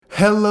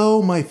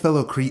Hello, my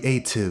fellow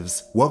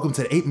creatives. Welcome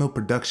to the 8 Mil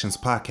Productions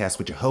podcast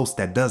with your host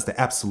that does the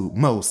absolute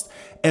most,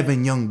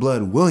 Evan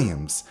Youngblood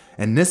Williams.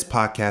 And this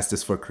podcast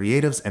is for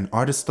creatives and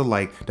artists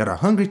alike that are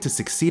hungry to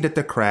succeed at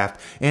their craft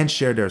and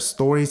share their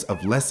stories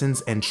of lessons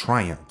and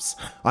triumphs.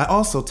 I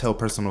also tell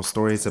personal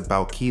stories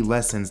about key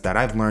lessons that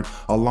I've learned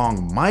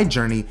along my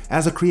journey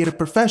as a creative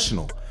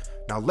professional.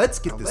 Now let's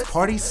get this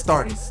party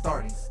started.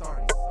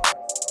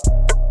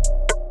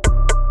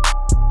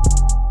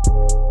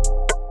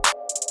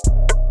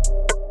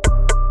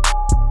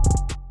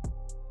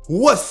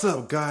 What's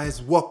up,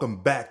 guys? Welcome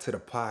back to the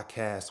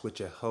podcast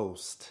with your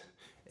host,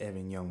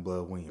 Evan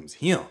Youngblood Williams.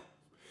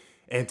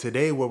 And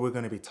today what we're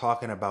going to be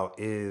talking about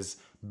is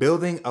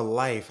building a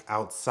life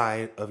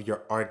outside of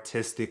your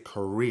artistic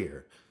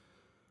career.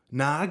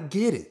 Now, I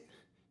get it.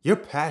 You're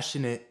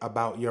passionate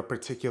about your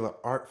particular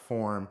art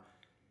form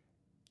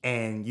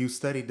and you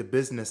studied the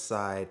business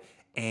side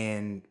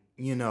and,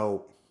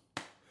 you've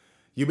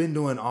been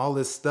doing all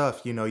this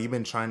stuff. You've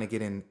been trying to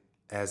get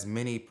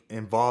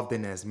involved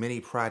in as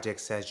many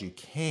projects as you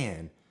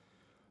can.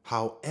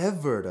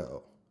 However,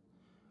 though,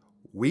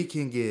 we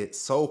can get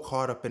so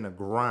caught up in a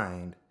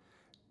grind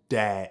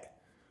that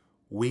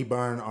we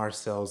burn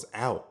ourselves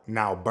out.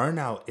 Now,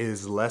 burnout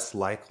is less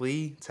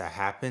likely to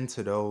happen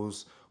to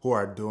those who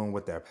are doing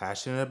what they're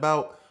passionate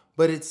about,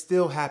 but it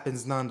still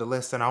happens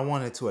nonetheless. And I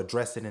wanted to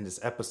address it in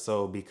this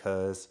episode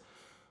because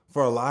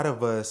for a lot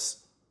of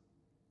us,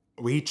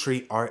 we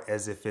treat art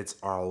as if it's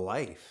our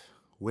life,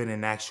 when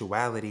in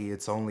actuality,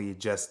 it's only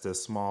just a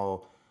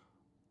small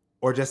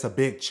or just a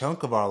big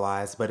chunk of our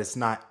lives, but it's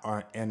not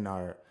let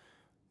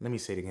me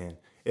say it again.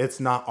 It's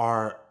not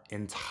our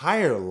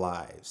entire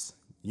lives.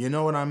 You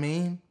know what I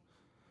mean?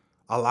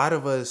 A lot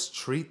of us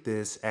treat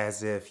this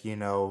as if,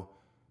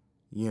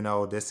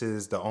 this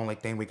is the only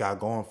thing we got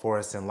going for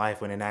us in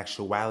life, when in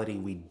actuality,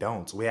 we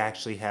don't. We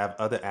actually have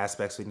other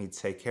aspects we need to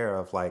take care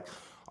of, like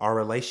our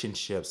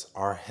relationships,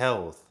 our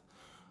health,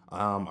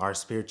 our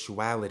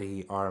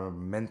spirituality, our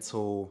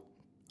mental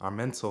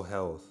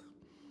health.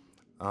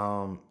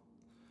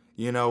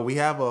 We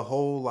have a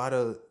whole lot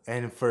of,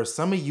 and for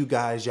some of you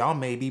guys, y'all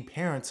may be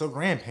parents or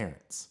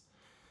grandparents.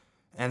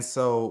 And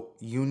so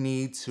you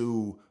need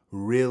to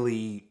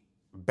really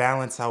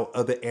balance out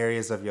other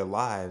areas of your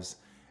lives.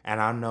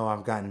 And I know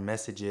I've gotten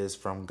messages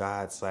from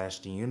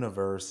God/the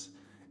universe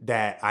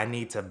that I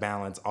need to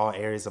balance all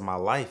areas of my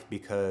life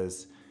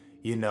because,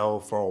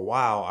 for a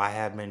while I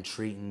have been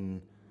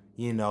treating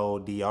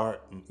the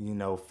art,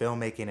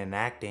 filmmaking and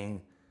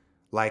acting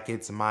like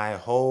it's my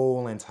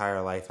whole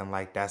entire life. And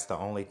like, that's the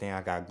only thing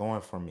I got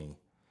going for me.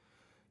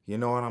 You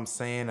know what I'm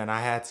saying? And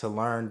I had to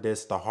learn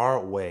this the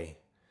hard way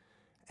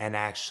and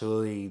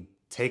actually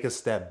take a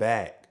step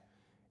back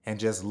and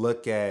just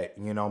look at,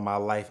 my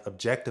life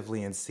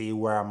objectively and see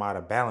where I'm out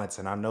of balance.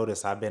 And I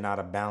noticed I've been out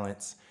of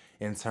balance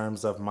in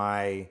terms of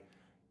my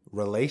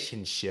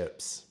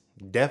relationships,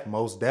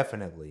 most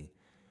definitely.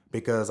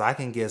 Because I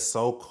can get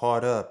so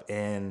caught up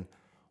in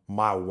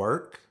my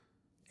work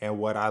and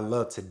what I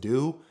love to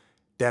do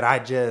that I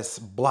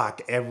just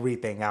block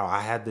everything out.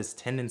 I have this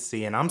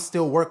tendency, and I'm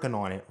still working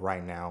on it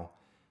right now,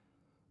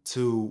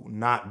 to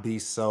not be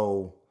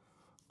so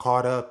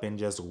caught up in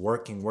just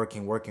working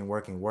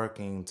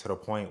to the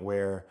point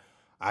where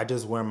I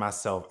just wear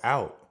myself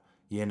out.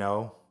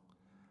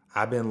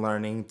 I've been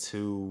learning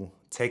to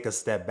take a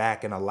step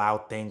back and allow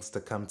things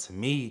to come to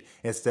me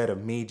instead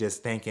of me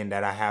just thinking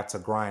that I have to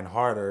grind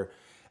harder,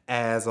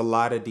 as a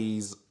lot of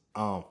these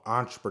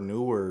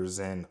entrepreneurs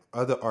and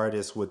other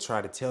artists would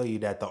try to tell you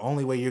that the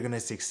only way you're going to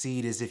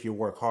succeed is if you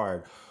work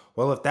hard.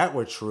 Well, if that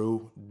were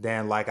true,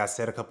 then like I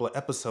said a couple of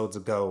episodes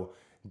ago,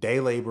 day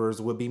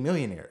laborers would be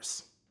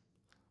millionaires.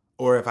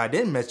 Or if I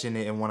didn't mention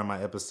it in one of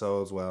my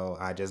episodes, well,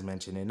 I just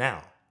mentioned it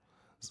now.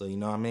 So, you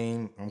know what I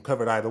mean? I'm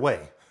covered either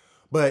way.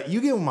 But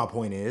you get what my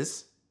point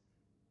is,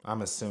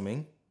 I'm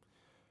assuming.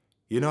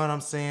 You know what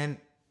I'm saying?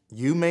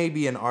 You may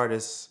be an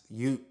artist.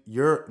 You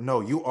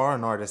are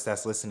an artist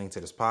that's listening to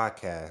this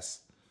podcast.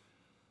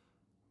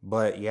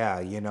 But yeah,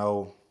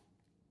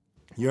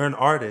 you're an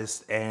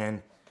artist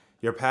and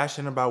you're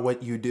passionate about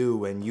what you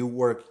do and you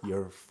work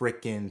your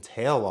freaking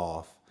tail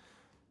off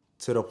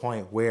to the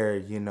point where,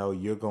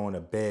 you're going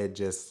to bed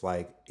just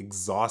like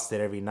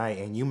exhausted every night.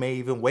 And you may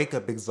even wake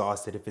up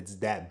exhausted if it's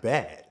that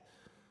bad.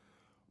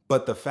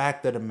 But the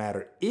fact of the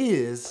matter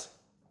is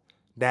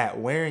that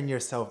wearing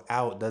yourself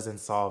out doesn't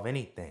solve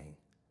anything.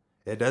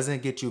 It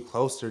doesn't get you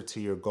closer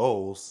to your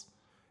goals,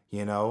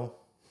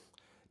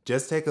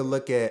 Just take a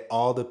look at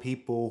all the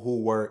people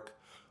who work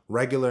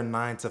regular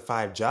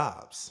 9-to-5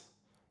 jobs.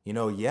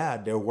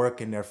 They're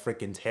working their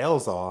freaking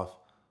tails off,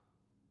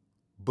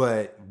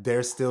 but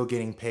they're still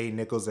getting paid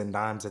nickels and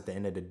dimes at the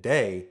end of the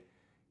day,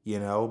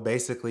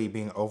 basically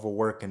being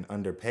overworked and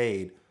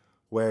underpaid.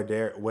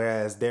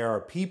 Whereas there are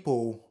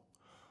people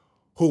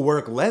who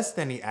work less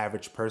than the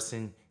average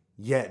person,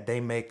 yet they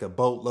make a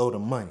boatload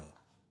of money.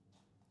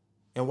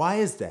 And why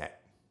is that?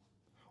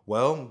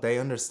 Well, they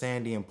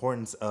understand the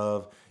importance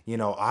of,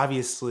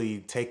 obviously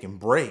taking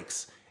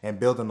breaks and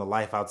building a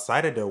life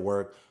outside of their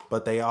work,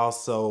 but they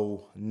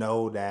also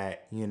know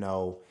that,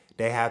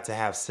 they have to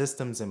have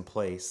systems in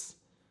place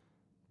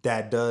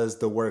that does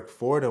the work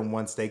for them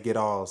once they get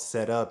all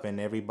set up and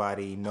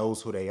everybody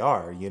knows who they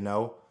are.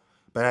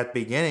 But at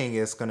the beginning,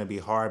 it's going to be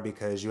hard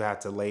because you have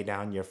to lay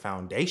down your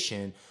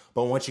foundation.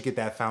 But once you get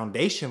that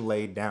foundation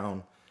laid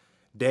down,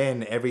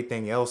 then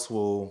everything else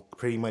will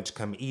pretty much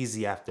come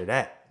easy after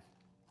that.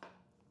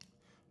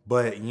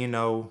 But,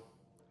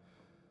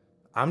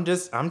 I'm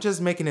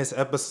just making this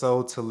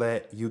episode to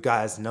let you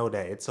guys know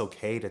that it's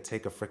okay to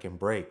take a freaking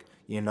break.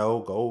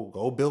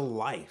 Go build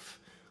life.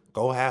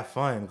 Go have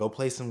fun. Go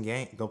play some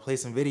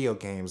video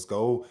games.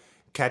 Go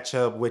catch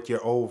up with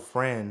your old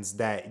friends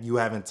that you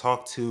haven't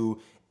talked to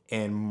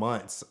in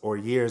months or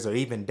years or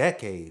even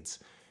decades.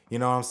 You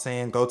know what I'm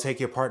saying? Go take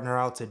your partner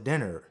out to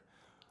dinner.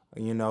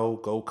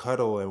 Go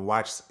cuddle and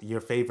watch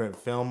your favorite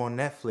film on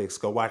Netflix.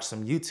 Go watch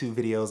some YouTube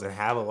videos and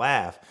have a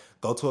laugh.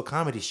 Go to a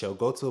comedy show.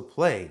 Go to a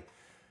play.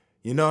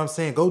 You know what I'm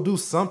saying? Go do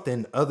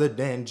something other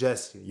than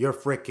just your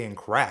freaking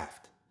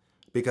craft.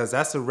 Because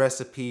that's a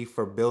recipe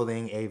for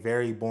building a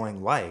very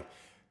boring life.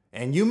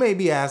 And you may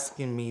be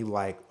asking me,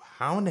 like,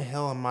 how in the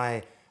hell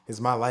is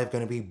my life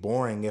going to be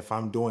boring if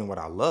I'm doing what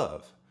I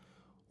love?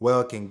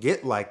 Well, it can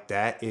get like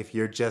that if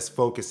you're just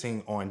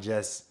focusing on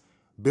just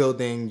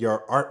building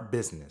your art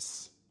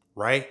business,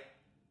 right?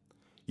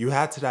 You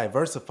have to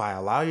diversify,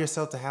 allow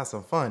yourself to have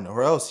some fun,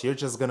 or else you're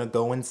just going to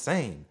go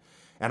insane.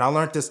 And I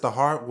learned this the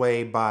hard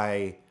way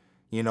by,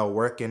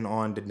 working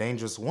on The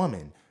Dangerous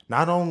Woman.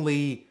 Not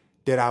only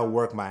did I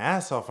work my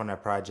ass off on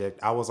that project,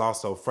 I was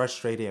also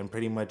frustrated and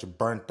pretty much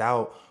burnt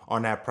out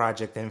on that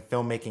project and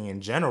filmmaking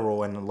in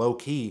general. And low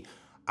key,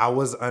 I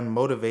was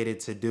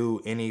unmotivated to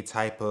do any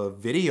type of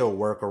video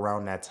work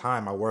around that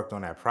time I worked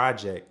on that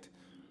project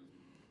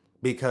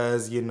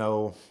because, it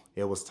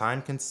was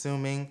time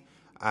consuming.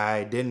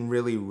 I didn't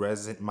really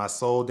my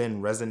soul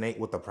didn't resonate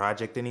with the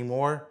project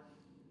anymore.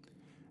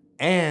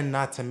 And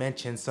not to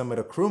mention some of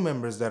the crew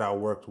members that I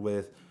worked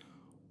with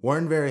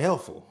weren't very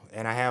helpful.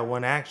 And I had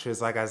one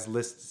actress, like I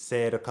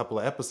said a couple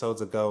of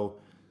episodes ago,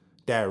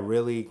 that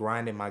really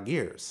grinded my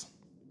gears.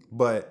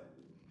 But,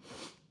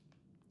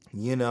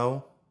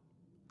 I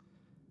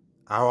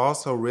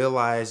also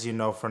realized,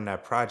 from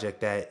that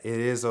project that it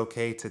is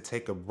okay to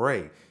take a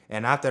break.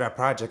 And after that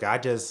project, I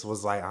just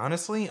was like,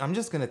 honestly, I'm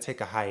just going to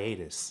take a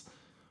hiatus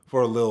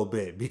for a little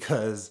bit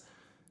because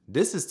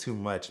this is too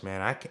much,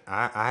 man.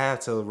 I have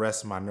to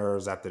rest my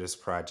nerves after this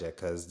project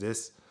because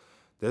this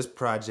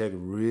project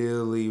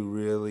really,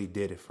 really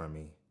did it for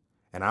me.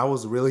 And I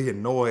was really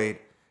annoyed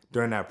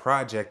during that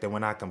project. And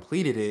when I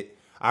completed it,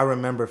 I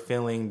remember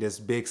feeling this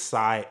big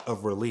sigh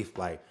of relief,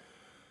 like,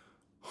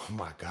 oh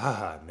my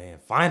God, man,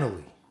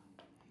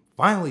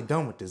 finally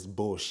done with this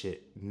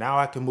bullshit. Now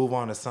I can move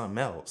on to something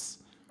else.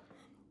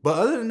 But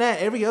other than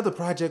that, every other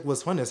project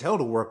was fun as hell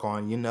to work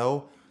on,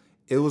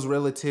 It was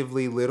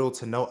relatively little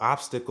to no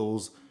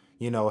obstacles,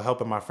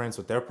 helping my friends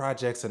with their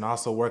projects and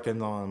also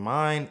working on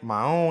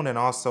my own, and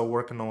also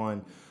working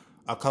on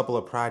a couple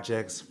of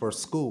projects for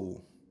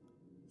school.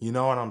 You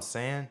know what I'm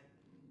saying?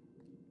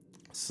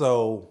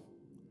 So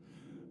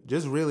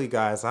just really,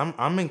 guys,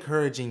 I'm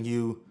encouraging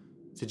you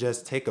to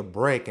just take a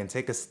break and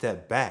take a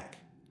step back.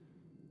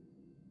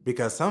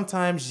 Because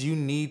sometimes you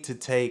need to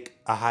take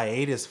a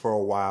hiatus for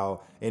a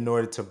while in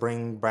order to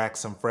bring back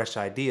some fresh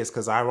ideas.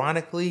 Because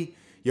ironically,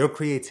 your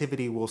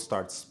creativity will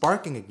start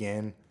sparking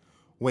again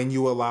when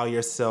you allow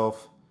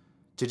yourself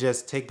to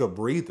just take a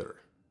breather,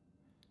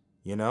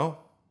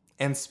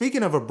 And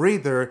speaking of a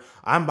breather,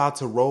 I'm about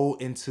to roll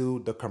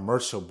into the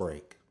commercial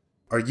break.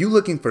 Are you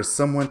looking for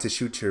someone to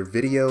shoot your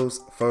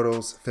videos,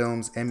 photos,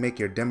 films, and make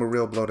your demo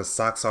reel blow the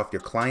socks off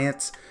your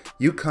clients?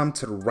 You come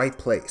to the right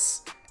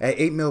place. At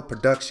 8 Mil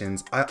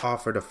Productions, I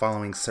offer the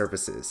following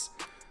services: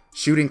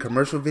 shooting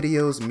commercial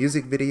videos,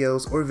 music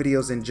videos, or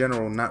videos in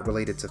general not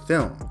related to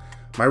film.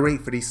 My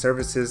rate for these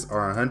services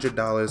are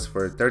 $100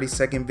 for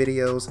 30-second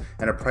videos,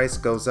 and the price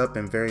goes up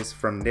and varies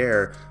from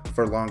there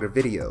for longer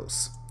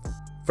videos.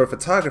 For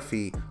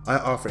photography, I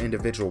offer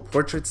individual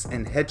portraits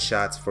and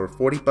headshots for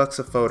 $40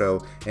 a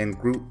photo and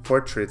group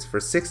portraits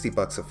for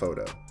 $60 a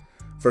photo.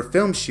 For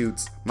film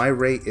shoots, my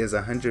rate is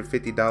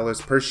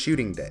 $150 per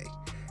shooting day.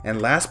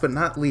 And last but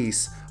not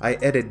least, I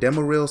edit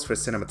demo reels for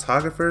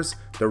cinematographers,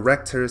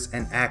 directors,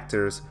 and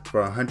actors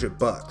for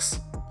 $100.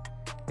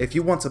 If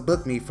you want to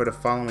book me for the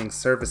following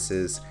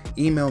services,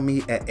 email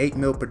me at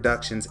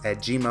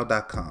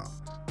 8milproductions@gmail.com.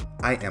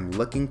 I am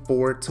looking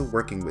forward to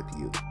working with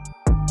you.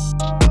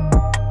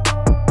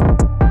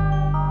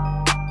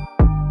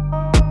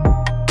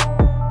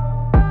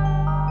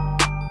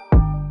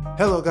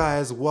 Hello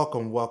guys,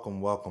 welcome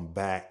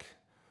back.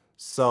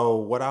 So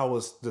what I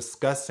was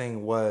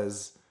discussing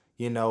was,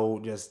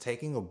 just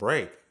taking a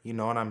break. You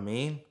know what I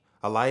mean?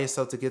 Allow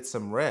yourself to get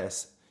some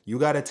rest. You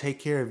got to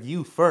take care of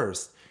you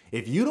first.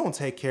 If you don't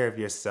take care of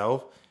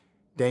yourself,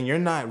 then you're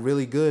not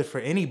really good for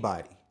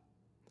anybody.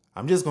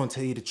 I'm just going to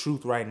tell you the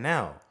truth right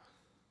now.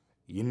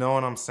 You know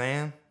what I'm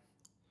saying?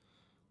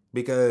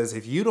 Because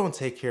if you don't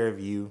take care of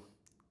you,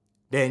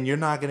 then you're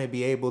not going to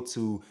be able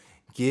to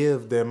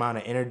give the amount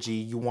of energy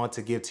you want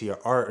to give to your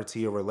art or to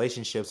your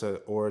relationships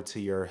or to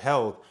your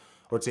health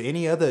or to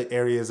any other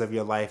areas of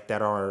your life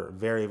that are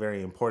very,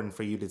 very important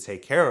for you to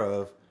take care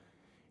of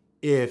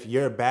if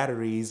your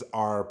batteries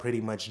are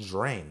pretty much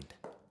drained.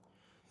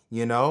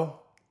 You know,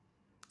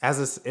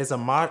 as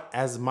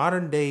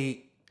modern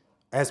day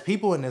as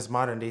people in this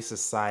modern day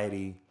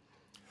society,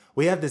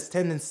 we have this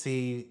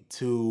tendency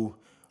to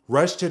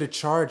rush to the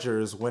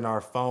chargers when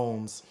our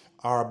phones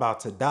are about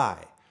to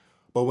die.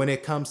 But when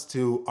it comes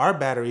to our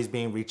batteries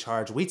being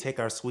recharged, we take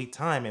our sweet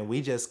time and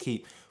we just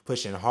keep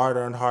pushing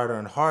harder and harder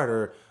and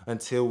harder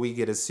until we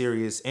get a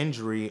serious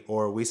injury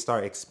or we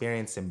start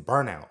experiencing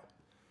burnout.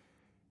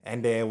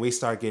 And then we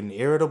start getting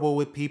irritable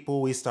with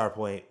people. We start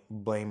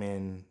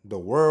blaming the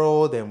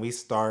world, and we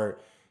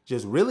start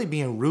just really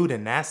being rude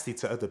and nasty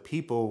to other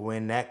people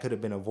when that could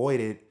have been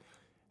avoided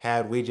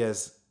had we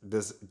just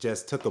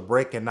took a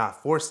break and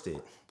not forced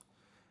it.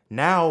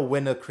 Now,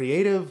 when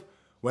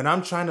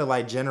I'm trying to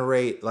like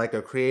generate like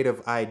a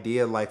creative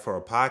idea, like for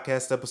a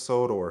podcast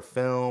episode or a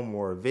film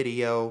or a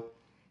video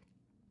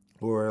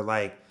or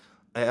like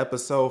an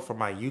episode for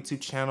my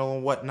YouTube channel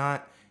and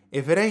whatnot,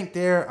 if it ain't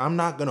there, I'm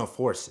not gonna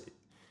force it.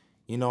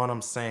 You know what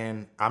I'm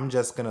saying? I'm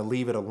just gonna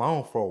leave it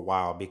alone for a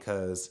while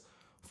because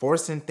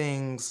forcing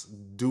things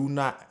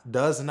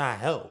does not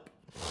help.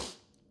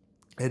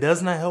 It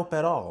does not help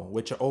at all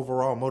with your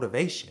overall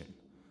motivation.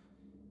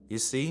 You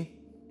see?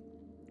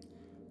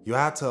 You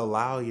have to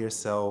allow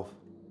yourself,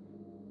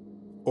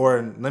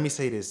 or let me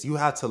say this, you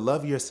have to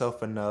love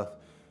yourself enough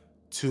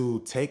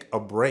to take a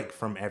break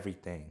from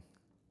everything.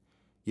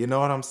 You know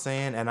what I'm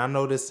saying? And I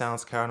know this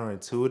sounds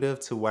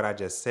counterintuitive to what I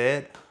just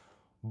said,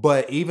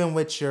 but even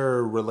with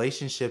your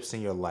relationships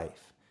in your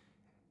life,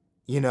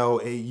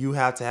 you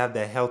have to have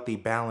that healthy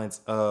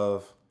balance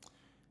of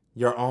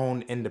your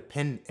own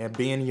independent and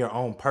being your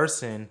own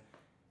person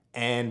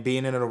and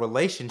being in a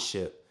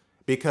relationship.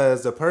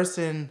 Because the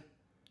person,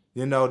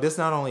 this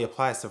not only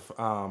applies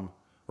to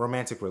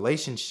romantic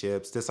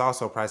relationships, this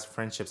also applies to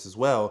friendships as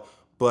well.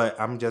 But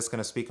I'm just going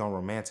to speak on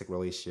romantic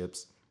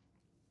relationships.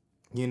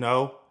 You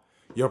know,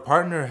 your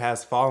partner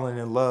has fallen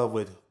in love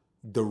with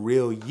the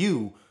real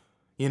you.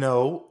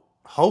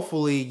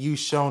 Hopefully you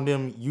showed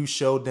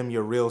them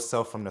your real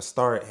self from the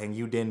start and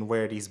you didn't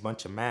wear these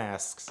bunch of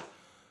masks.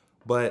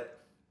 But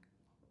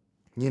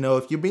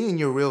if you're being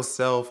your real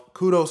self,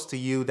 kudos to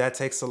you. That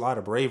takes a lot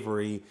of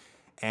bravery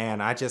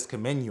and I just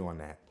commend you on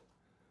that.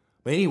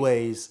 But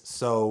anyways,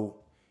 so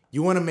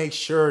you want to make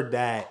sure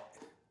that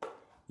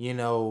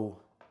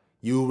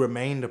you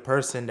remain the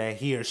person that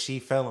he or she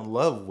fell in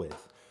love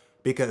with.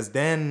 Because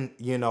then,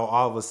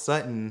 all of a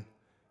sudden,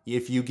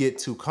 if you get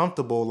too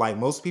comfortable, like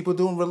most people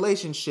do in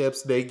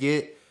relationships,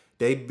 they're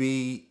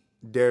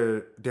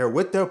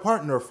with their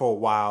partner for a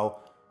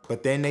while,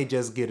 but then they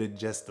just get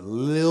just a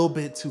little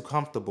bit too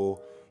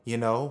comfortable.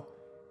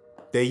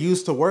 They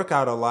used to work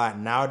out a lot.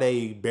 Now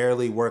they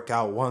barely work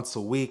out once a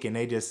week and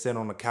they just sit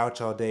on the couch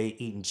all day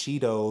eating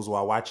Cheetos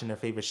while watching their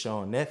favorite show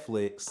on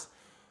Netflix.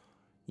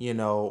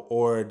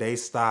 Or they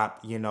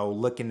stop,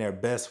 looking their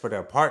best for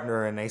their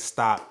partner and they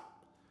stop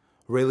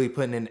really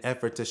putting in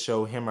effort to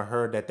show him or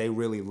her that they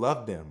really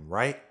love them,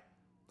 right?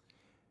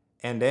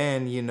 And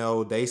then,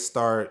 they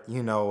start,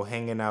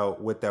 hanging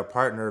out with their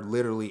partner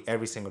literally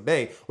every single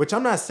day, which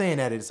I'm not saying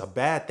that it's a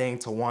bad thing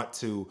to want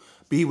to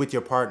be with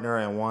your partner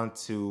and want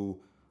to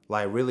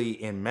like really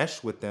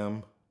enmesh with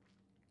them.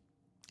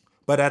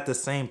 But at the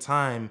same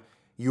time,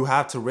 you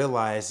have to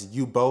realize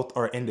you both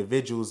are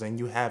individuals and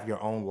you have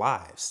your own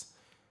lives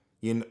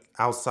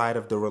outside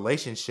of the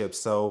relationship.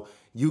 So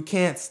you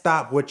can't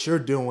stop what you're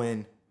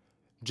doing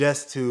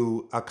just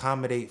to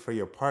accommodate for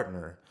your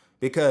partner.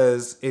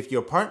 Because if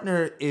your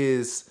partner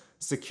is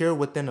secure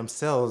within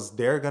themselves,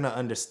 they're going to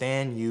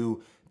understand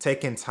you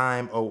taking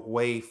time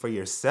away for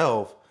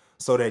yourself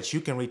so that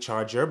you can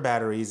recharge your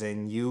batteries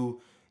and you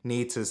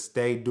need to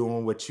stay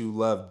doing what you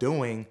love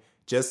doing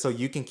just so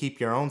you can keep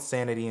your own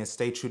sanity and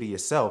stay true to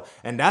yourself.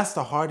 And that's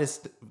the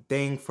hardest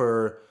thing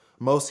for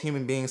most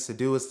human beings to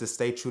do, is to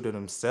stay true to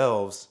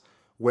themselves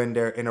when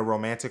they're in a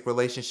romantic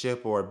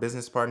relationship or a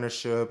business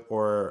partnership,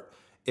 or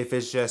if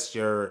it's just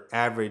your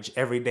average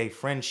everyday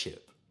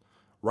friendship,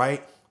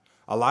 right?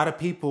 A lot of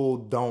people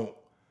don't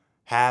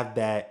have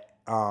that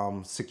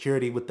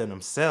security within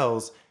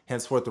themselves.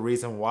 Henceforth, the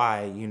reason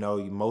why,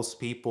 most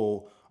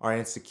people are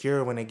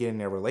insecure when they get in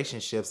their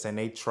relationships and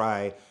they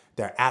try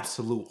their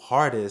absolute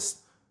hardest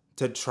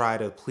to try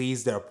to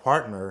please their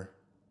partner.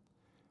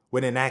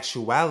 When in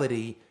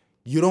actuality,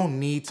 you don't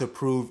need to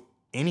prove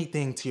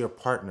anything to your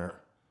partner.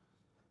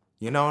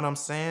 You know what I'm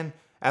saying?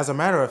 As a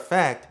matter of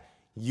fact,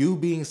 you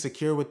being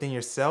secure within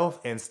yourself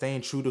and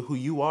staying true to who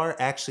you are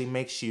actually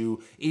makes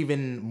you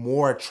even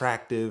more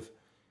attractive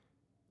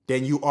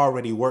than you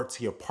already were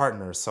to your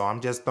partner. So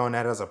I'm just throwing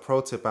that as a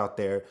pro tip out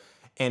there.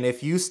 And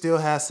if you still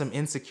have some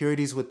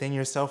insecurities within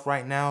yourself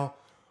right now,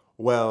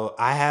 well,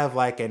 I have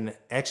like an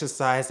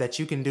exercise that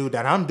you can do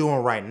that I'm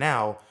doing right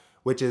now,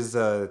 which is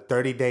a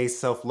 30-day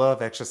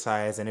self-love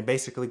exercise. And it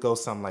basically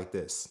goes something like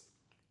this.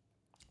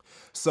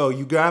 So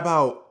you grab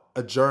out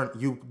a journal,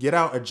 you get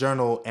out a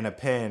journal and a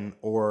pen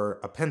or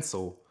a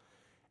pencil,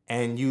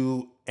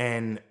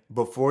 and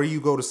before you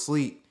go to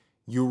sleep,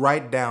 you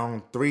write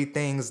down 3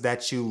 things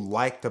that you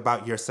liked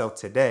about yourself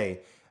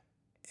today.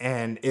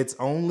 And it's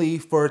only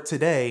for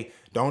today.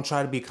 Don't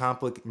try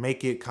to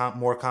make it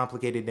more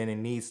complicated than it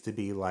needs to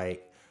be.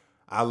 Like,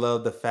 I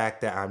love the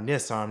fact that I'm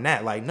this or I'm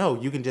that. Like,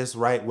 no, you can just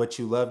write what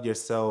you love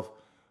yourself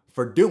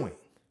for doing,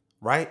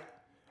 right?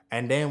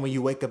 And then when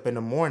you wake up in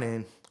the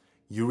morning,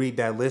 you read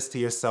that list to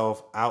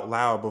yourself out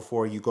loud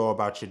before you go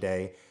about your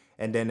day.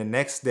 And then the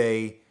next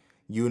day,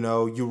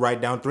 you write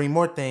down 3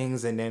 more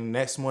things. And then the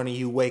next morning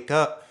you wake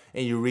up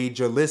and you read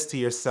your list to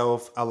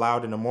yourself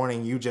aloud in the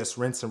morning. You just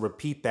rinse and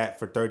repeat that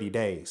for 30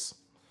 days.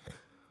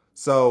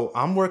 So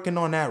I'm working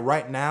on that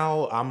right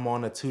now. I'm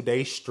on a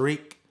 2-day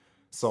streak.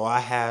 So I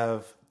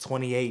have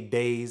 28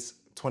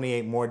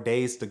 more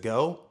days to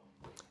go.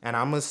 And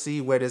I'm going to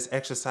see where this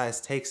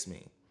exercise takes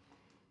me.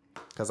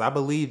 Because I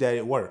believe that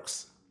it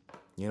works.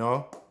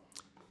 You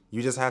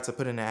just have to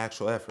put in the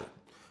actual effort.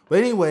 But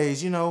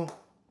anyways,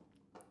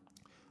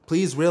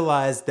 please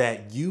realize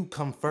that you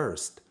come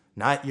first.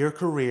 Not your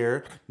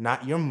career,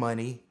 not your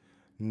money,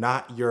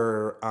 not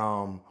your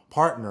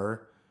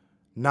partner,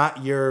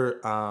 not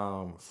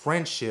your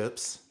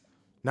friendships,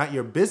 not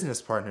your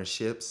business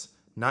partnerships,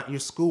 not your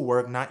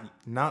schoolwork,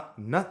 not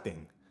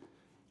nothing.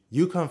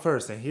 You come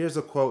first. And here's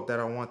a quote that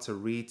I want to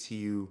read to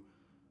you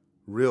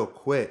real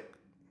quick.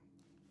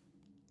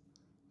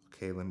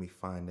 Okay, let me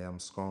find it. I'm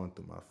scrolling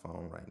through my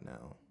phone right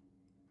now.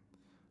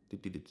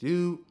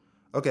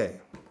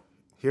 Okay,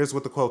 here's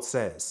what the quote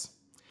says.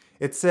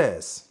 It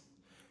says,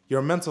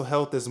 "Your mental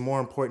health is more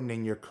important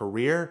than your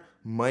career,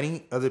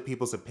 money, other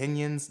people's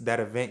opinions, that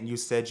event you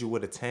said you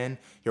would attend,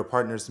 your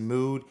partner's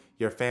mood, and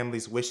your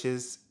family's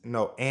wishes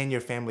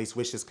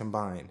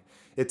combined.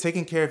 If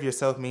taking care of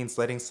yourself means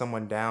letting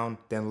someone down,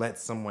 then let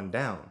someone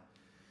down."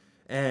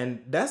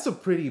 And that's a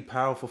pretty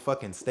powerful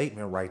fucking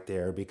statement right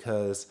there,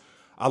 because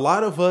a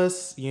lot of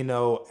us,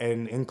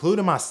 and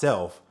including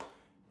myself,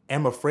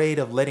 am afraid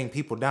of letting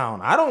people down.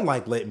 I don't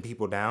like letting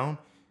people down,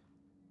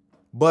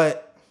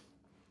 but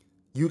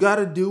you got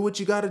to do what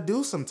you got to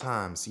do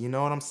sometimes. You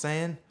know what I'm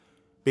saying?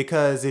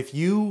 Because if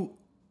you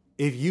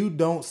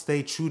don't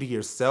stay true to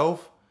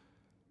yourself,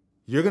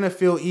 you're going to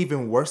feel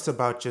even worse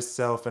about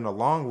yourself in the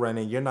long run,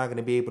 and you're not going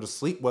to be able to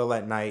sleep well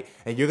at night,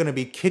 and you're going to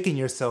be kicking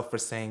yourself for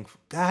saying,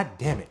 God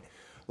damn it.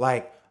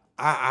 Like,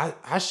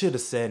 I should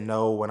have said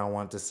no when I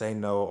wanted to say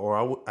no,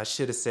 or I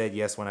should have said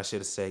yes when I should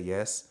have said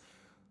yes.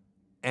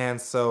 And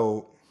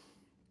so,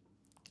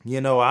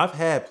 I've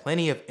had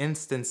plenty of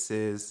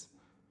instances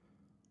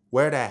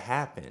where that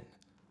happened.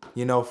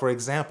 For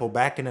example,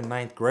 back in the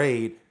 9th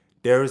grade,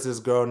 there was this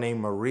girl named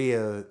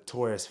Maria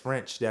Torres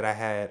French that I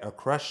had a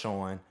crush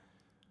on.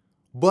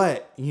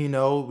 But,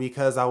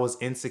 because I was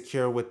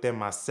insecure within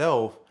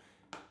myself,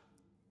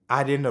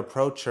 I didn't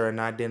approach her and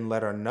I didn't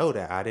let her know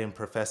that. I didn't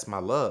profess my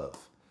love.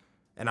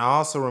 And I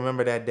also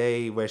remember that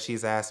day where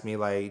she's asked me,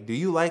 like, do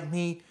you like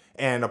me?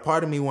 And a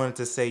part of me wanted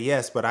to say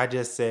yes, but I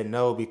just said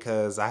no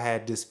because I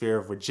had this fear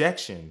of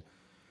rejection.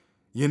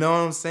 You know what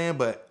I'm saying?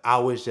 But I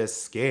was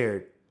just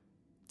scared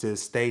to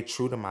stay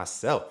true to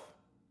myself.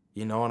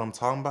 You know what I'm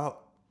talking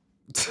about?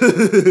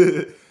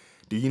 Do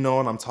you know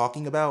what I'm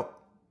talking about?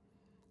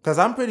 Because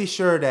I'm pretty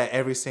sure that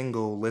every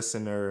single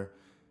listener,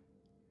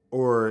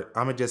 or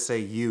I'm going to just say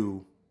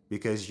you,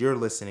 because you're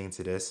listening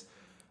to this,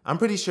 I'm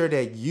pretty sure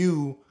that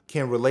you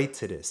can relate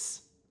to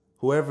this.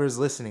 Whoever is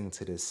listening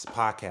to this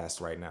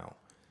podcast right now,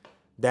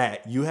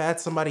 that you had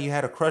somebody you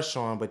had a crush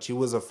on, but you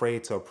was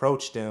afraid to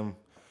approach them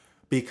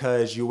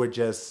because you were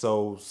just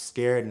so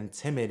scared and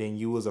timid, and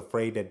you was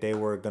afraid that they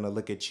were going to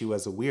look at you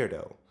as a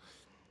weirdo.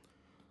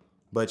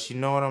 But you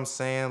know what I'm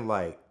saying?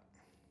 Like,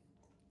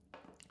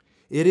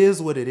 it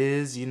is what it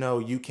is.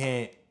 You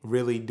can't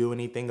really do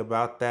anything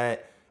about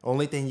that.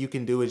 Only thing you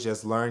can do is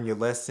just learn your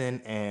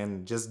lesson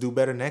and just do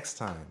better next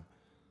time.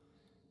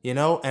 And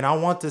I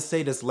want to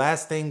say this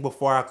last thing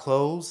before I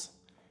close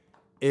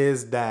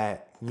is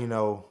that,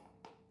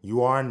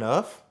 you are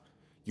enough,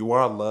 you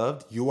are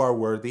loved, you are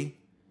worthy,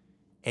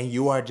 and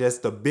you are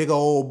just a big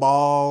old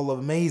ball of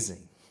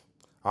amazing.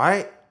 All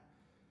right?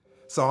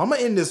 So I'm going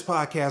to end this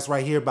podcast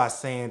right here by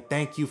saying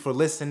thank you for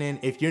listening.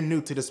 If you're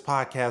new to this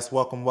podcast,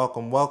 welcome,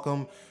 welcome,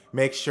 welcome.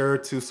 Make sure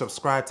to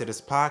subscribe to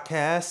this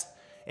podcast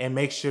and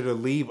make sure to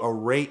leave a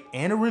rate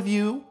and a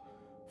review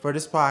for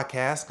this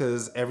podcast,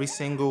 because every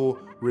single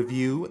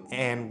review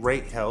and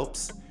rate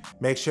helps.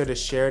 Make sure to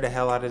share the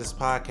hell out of this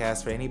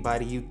podcast for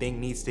anybody you think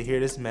needs to hear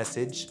this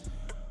message.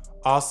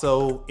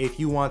 Also, if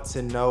you want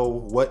to know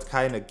what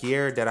kind of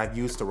gear that I've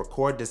used to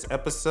record this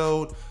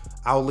episode,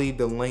 I'll leave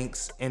the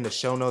links in the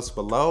show notes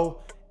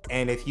below.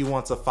 And if you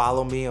want to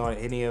follow me on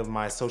any of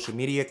my social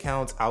media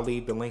accounts, I'll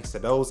leave the links to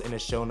those in the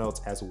show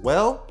notes as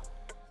well.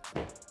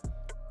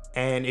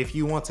 And if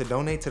you want to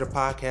donate to the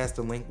podcast,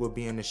 the link will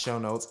be in the show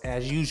notes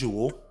as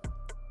usual.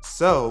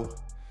 So,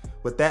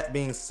 with that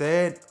being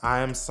said, I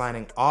am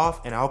signing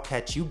off, and I'll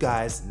catch you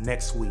guys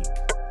next week.